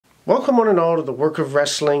Welcome one and all to the Work of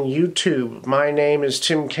Wrestling YouTube. My name is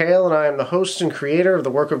Tim Kail and I am the host and creator of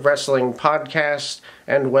the Work of Wrestling podcast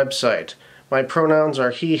and website. My pronouns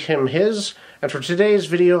are he, him, his, and for today's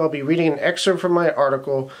video I'll be reading an excerpt from my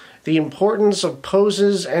article, The Importance of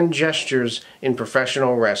Poses and Gestures in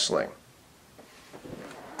Professional Wrestling.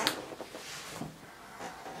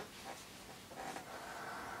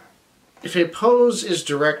 If a pose is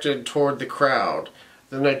directed toward the crowd,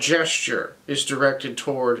 then a gesture is directed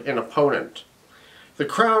toward an opponent. The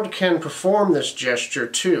crowd can perform this gesture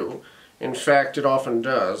too, in fact it often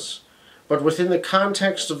does, but within the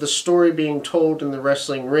context of the story being told in the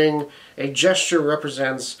wrestling ring, a gesture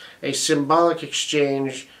represents a symbolic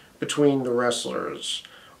exchange between the wrestlers,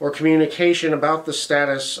 or communication about the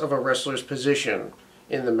status of a wrestler's position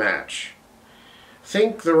in the match.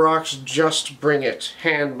 Think The Rock's "Just Bring It"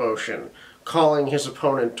 hand motion, calling his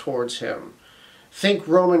opponent towards him. Think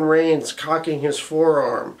Roman Reigns cocking his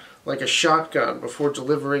forearm like a shotgun before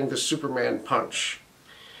delivering the Superman punch.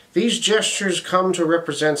 These gestures come to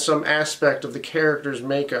represent some aspect of the character's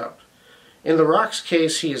makeup. In The Rock's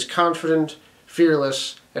case, he is confident,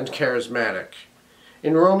 fearless, and charismatic.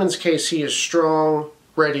 In Roman's case, he is strong,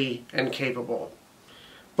 ready, and capable.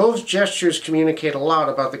 Both gestures communicate a lot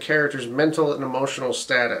about the character's mental and emotional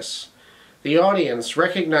status. The audience,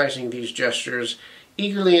 recognizing these gestures,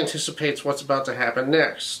 eagerly anticipates what's about to happen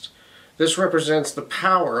next. This represents the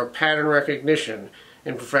power of pattern recognition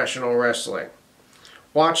in professional wrestling.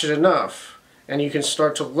 Watch it enough, and you can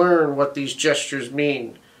start to learn what these gestures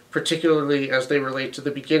mean, particularly as they relate to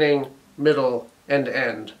the beginning, middle, and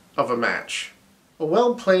end of a match. A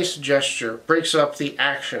well-placed gesture breaks up the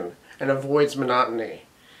action and avoids monotony.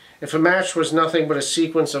 If a match was nothing but a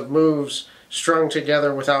sequence of moves strung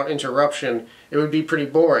together without interruption, it would be pretty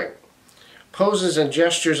boring. Poses and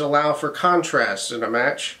gestures allow for contrast in a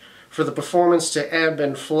match, for the performance to ebb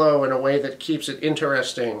and flow in a way that keeps it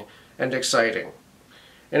interesting and exciting.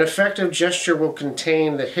 An effective gesture will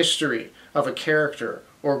contain the history of a character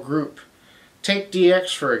or group. Take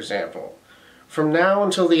DX for example. From now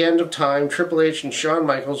until the end of time, Triple H and Shawn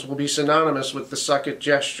Michaels will be synonymous with the suck it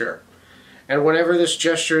gesture. And whenever this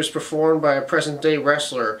gesture is performed by a present-day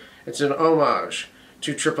wrestler, it's an homage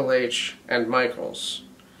to Triple H and Michaels.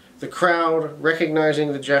 The crowd,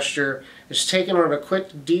 recognizing the gesture, is taken on a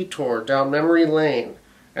quick detour down memory lane,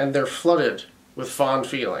 and they're flooded with fond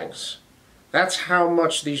feelings. That's how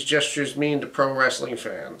much these gestures mean to pro wrestling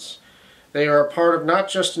fans. They are a part of not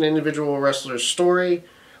just an individual wrestler's story,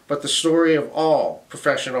 but the story of all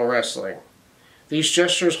professional wrestling. These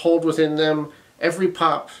gestures hold within them every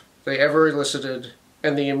pop they ever elicited,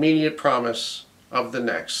 and the immediate promise of the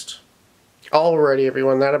next. Alrighty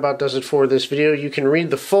everyone, that about does it for this video. You can read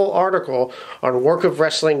the full article on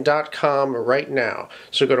workofwrestling.com right now.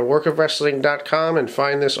 So go to workofwrestling.com and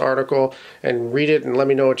find this article and read it and let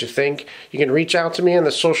me know what you think. You can reach out to me on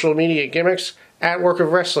the social media gimmicks at Work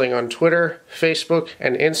of Wrestling on Twitter, Facebook,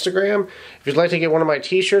 and Instagram. If you'd like to get one of my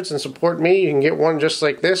t-shirts and support me, you can get one just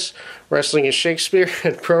like this, Wrestling is Shakespeare,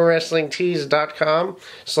 at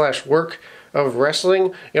prowrestlingtees.com/work of wrestling.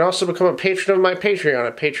 You can also become a patron of my Patreon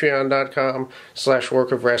at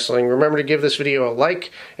patreon.com/workofwrestling. Remember to give this video a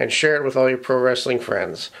like and share it with all your pro wrestling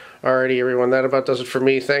friends. Alrighty everyone, that about does it for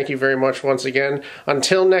me. Thank you very much once again.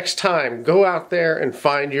 Until next time, go out there and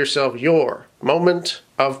find yourself your moment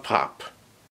of pop.